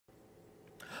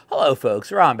Hello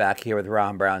folks, Ron back here with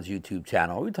Ron Brown's YouTube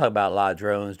channel. We talk about a lot of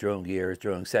drones, drone gears,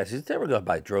 drone accessories. Today we're going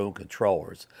by drone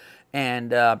controllers.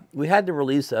 And we had the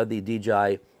release of the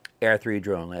DJI Air 3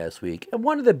 drone last week. And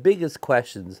one of the biggest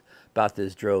questions about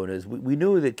this drone is we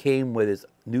knew that it came with its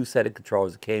new set of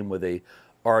controllers. It came with a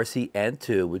RC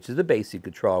N2, which is the basic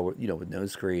controller, you know, with no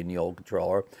screen, the old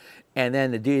controller. And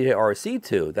then the DJI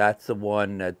RC2, that's the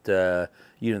one that,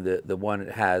 you know, the one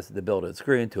that has the built-in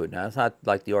screen to it. Now, it's not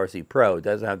like the RC Pro. It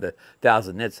doesn't have the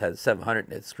 1,000 nits, it has a 700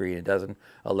 nit screen. It doesn't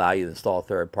allow you to install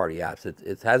third-party apps.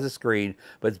 It has a screen,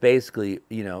 but it's basically,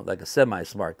 you know, like a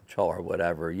semi-smart controller or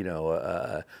whatever, you know,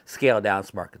 a scaled-down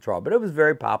smart controller. But it was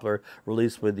very popular,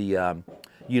 released with the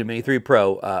Mini 3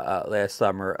 Pro last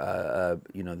summer,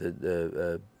 you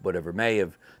know, whatever, May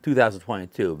of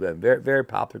 2022. Very, very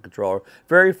popular controller,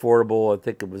 very affordable. I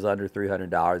think it was under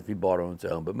 $300 if you bought it on its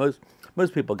own, but most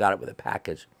people got it with a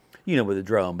package, you know, with a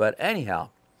drone. But anyhow,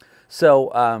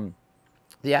 so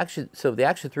the Action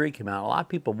 3 came out. A lot of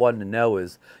people wanted to know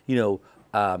is, you know,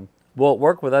 will it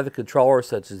work with other controllers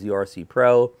such as the RC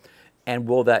Pro? And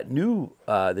will that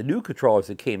the new controllers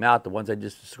that came out, the ones I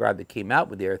just described that came out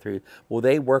with the Air 3, will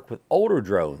they work with older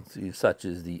drones, such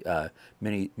as the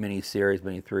Mini Series,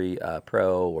 Mini 3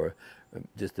 Pro, or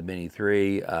just the Mini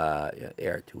 3,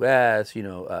 Air 2S, you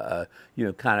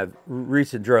know, kind of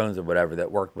recent drones or whatever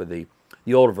that work with the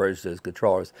older versions of those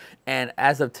controllers. And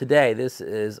as of today, this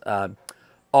is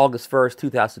August 1st,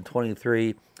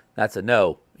 2023. That's a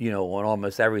no, you know, on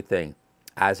almost everything.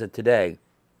 As of today,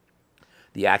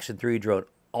 the Action 3 drone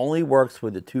only works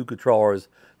with the two controllers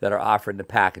that are offered in the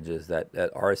packages, that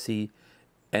RC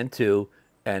N2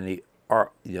 and the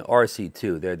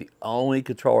RC2. They're the only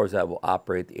controllers that will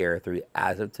operate the Air 3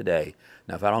 as of today.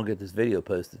 Now, if I don't get this video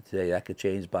posted today, that could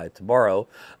change by tomorrow,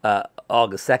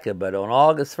 August 2nd. But on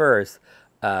August 1st,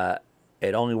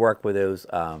 it only worked with those,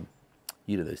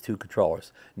 you know, those two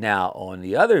controllers. Now, on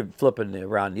the other, flipping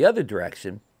around the other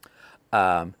direction,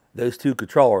 those two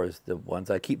controllers, the ones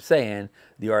I keep saying,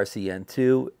 the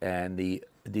RCN2 and the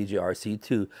DJI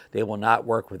RC2, they will not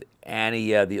work with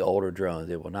any of the older drones.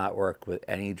 They will not work with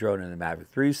any drone in the Mavic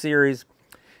 3 series,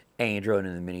 any drone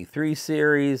in the Mini 3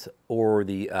 series, or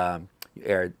the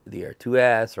Air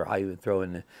 2S, or how you would throw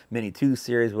in the Mini 2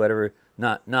 series, whatever.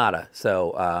 Nada.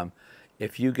 So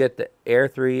if you get the Air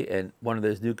 3 and one of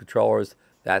those new controllers,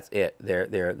 that's it.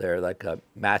 They're like a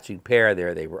matching pair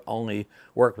there. They will only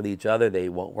work with each other. They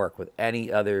won't work with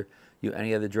any other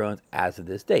drones as of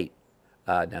this date.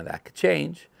 Now that could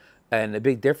change, and the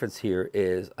big difference here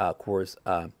is, of course,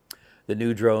 the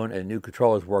new drone and new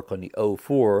controllers work on the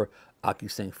 04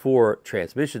 OcuSync 4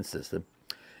 transmission system,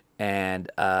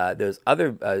 and those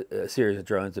other series of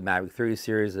drones, the Mavic 3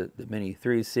 series, the Mini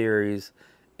 3 series,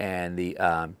 and the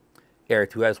Air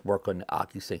 2S work on the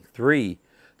OcuSync 3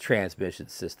 transmission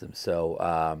system.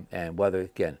 So, and whether,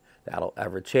 again, that'll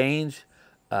ever change,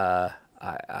 I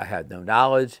have no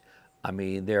knowledge. I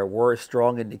mean, there were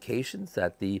strong indications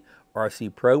that the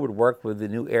RC Pro would work with the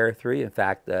new Air 3. In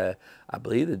fact, I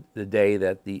believe the day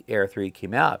that the Air 3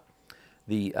 came out,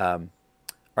 the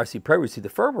RC Pro received a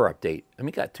firmware update. I mean,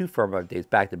 it got two firmware updates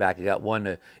back to back. It got one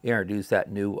to introduce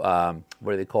that new,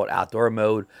 what do they call it, outdoor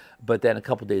mode. But then a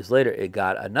couple days later, it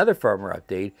got another firmware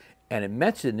update, and it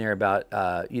mentioned in there about,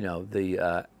 you know,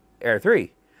 the Air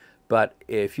 3. But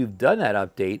if you've done that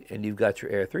update and you've got your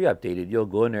Air 3 updated, you'll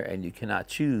go in there and you cannot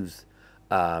choose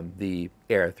the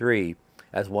Air 3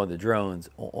 as one of the drones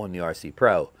on the RC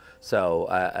Pro. So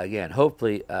again,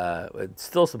 hopefully,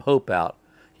 still some hope out,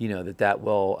 you know, that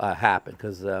will happen,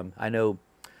 because I know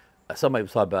somebody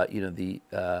was talking about, you know, the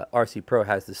RC Pro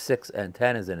has the 6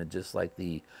 antennas in it, just like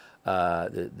the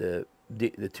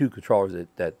two controllers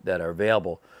that are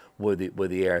available with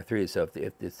the Air 3. So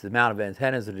if it's the amount of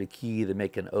antennas that are the key to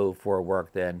making 04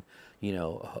 work, then, you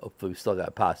know, hopefully we still got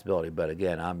a possibility. But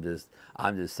again, I'm just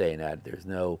saying that there's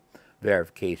no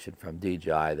verification from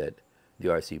DJI that the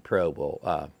RC Pro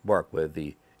will work with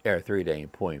the Air 3 at any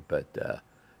point. But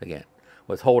again,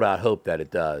 let's hold out hope that it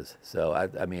does. So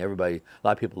I mean, a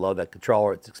lot of people love that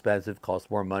controller. It's expensive, costs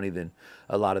more money than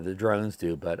a lot of the drones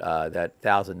do. But that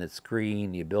 1,000 nit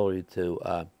screen, the ability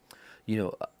to you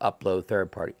know, upload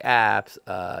third-party apps,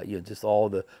 you know, just all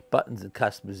the buttons and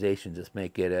customization just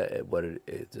make it what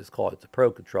it's just called. It's a pro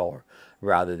controller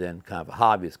rather than kind of a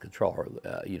hobbyist controller,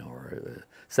 you know, or a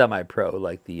semi-pro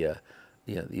like the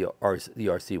you know, the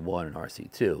RC1 and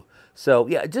RC2. So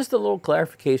yeah, just a little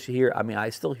clarification here. I mean,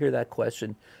 I still hear that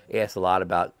question asked a lot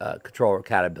about controller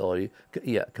compatibility.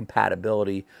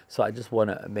 So I just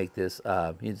want to make this,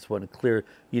 you just want to clear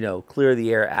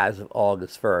the air as of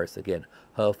August 1st. Again,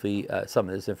 hopefully some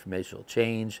of this information will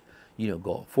change,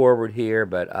 going forward here,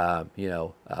 but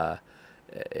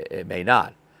it may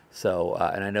not. So,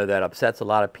 and I know that upsets a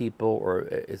lot of people, or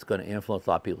it's going to influence a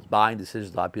lot of people's buying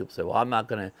decisions. A lot of people say, "Well, I'm not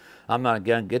going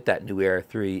to get that new Air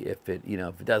 3 if it,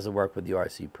 if it doesn't work with the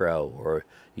RC Pro," or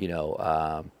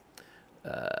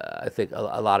I think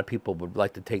a lot of people would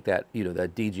like to take that,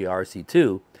 that DJI RC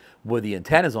 2 with the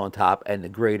antennas on top and the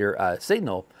greater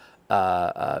signal,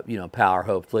 power,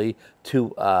 hopefully,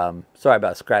 to, sorry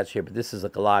about scratch here, but this is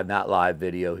like a live, not live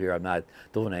video here. I'm not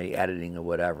doing any editing or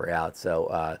whatever out.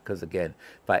 So, because again,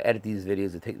 if I edit these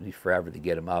videos, it takes me forever to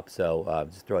get them up. So,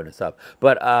 just throwing this up.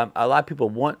 But a lot of people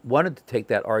wanted to take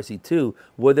that RC2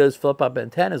 with those flip-up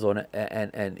antennas on it,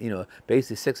 and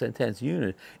basically 6 antennas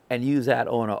unit, and use that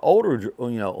on an older,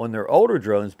 on their older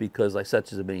drones, because like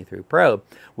such as the Mini 3 Pro,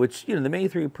 which the Mini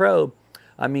 3 Pro,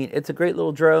 I mean, it's a great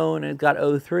little drone, and it's got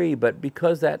O3, but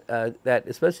because that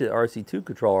especially the RC2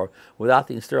 controller, without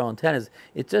the external antennas,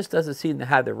 it just doesn't seem to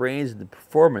have the range and the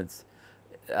performance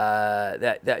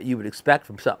that you would expect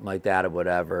from something like that or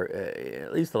whatever.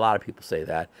 At least a lot of people say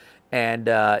that, and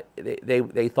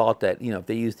they thought that if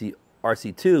they used the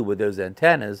RC2 with those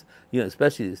antennas,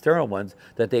 especially the external ones,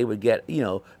 that they would get,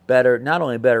 better, not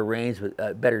only better range,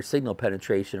 but better signal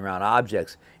penetration around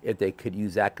objects if they could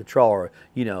use that controller,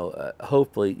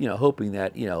 hopefully, hoping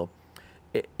that,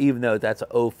 even though that's an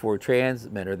O4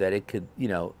 transmitter, that it could,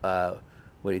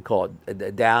 what do you call it,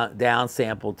 a down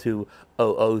sample to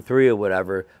 003 or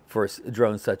whatever for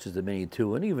drones such as the Mini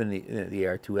 2 and even the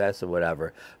Air 2S or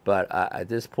whatever. But at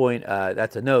this point,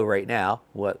 that's a no right now.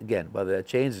 Again, whether that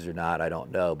changes or not, I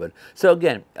don't know. But so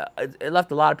again, it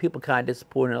left a lot of people kind of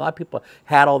disappointed. A lot of people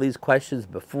had all these questions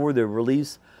before the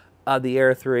release of the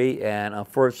Air 3, and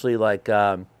unfortunately, like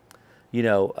well, you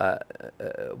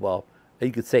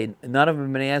could say none of them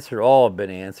have been answered. All have been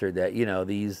answered. That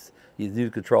these new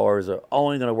controllers are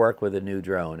only going to work with a new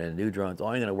drone, and the new drone's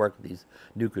only going to work with these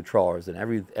new controllers, and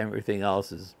everything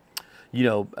else is,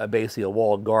 basically a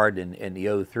walled garden in the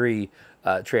O3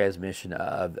 transmission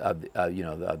of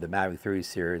the Mavic 3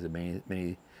 series, the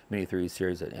Mini 3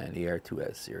 series, and the Air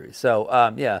 2S series. So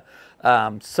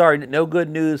sorry, no good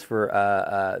news for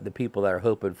the people that are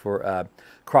hoping for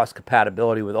cross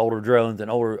compatibility with older drones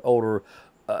and older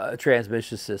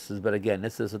transmission systems. But again,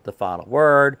 this isn't the final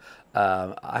word.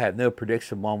 I have no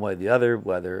prediction one way or the other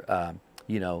whether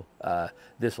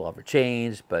this will ever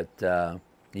change, but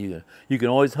you can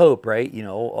always hope, right?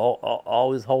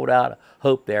 Always hold out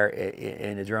hope there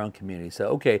in the drone community. So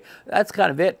okay, that's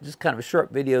kind of it. Just kind of a short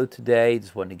video today.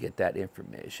 Just wanted to get that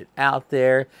information out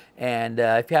there. And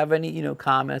if you have any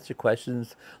comments or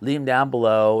questions, leave them down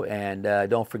below. And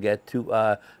don't forget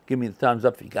to give me the thumbs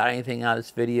up if you got anything out of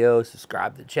this video.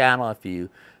 Subscribe to the channel if you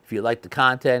like the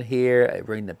content here.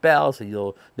 Ring the bell so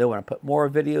you'll know when I put more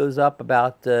videos up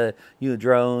about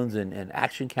drones and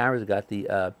action cameras. I got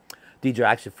the DJI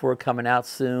Action 4 coming out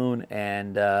soon,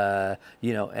 and and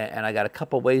I got a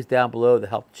couple ways down below to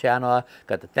help the channel.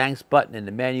 Got the thanks button in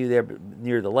the menu there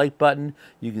near the like button.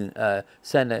 You can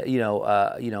send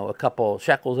a couple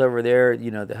shekels over there,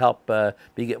 to help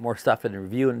me get more stuff in the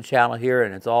review in the channel here.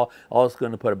 And it's also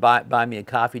going to put buy me a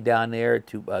coffee down there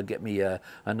to get me a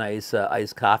nice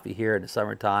iced coffee here in the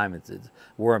summertime. It's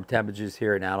warm temperatures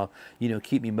here, and that'll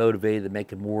keep me motivated to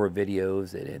making more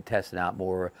videos and testing out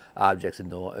more objects and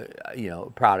doing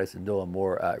products and doing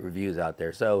more reviews out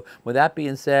there. So with that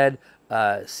being said,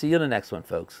 see you in the next one,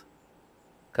 folks.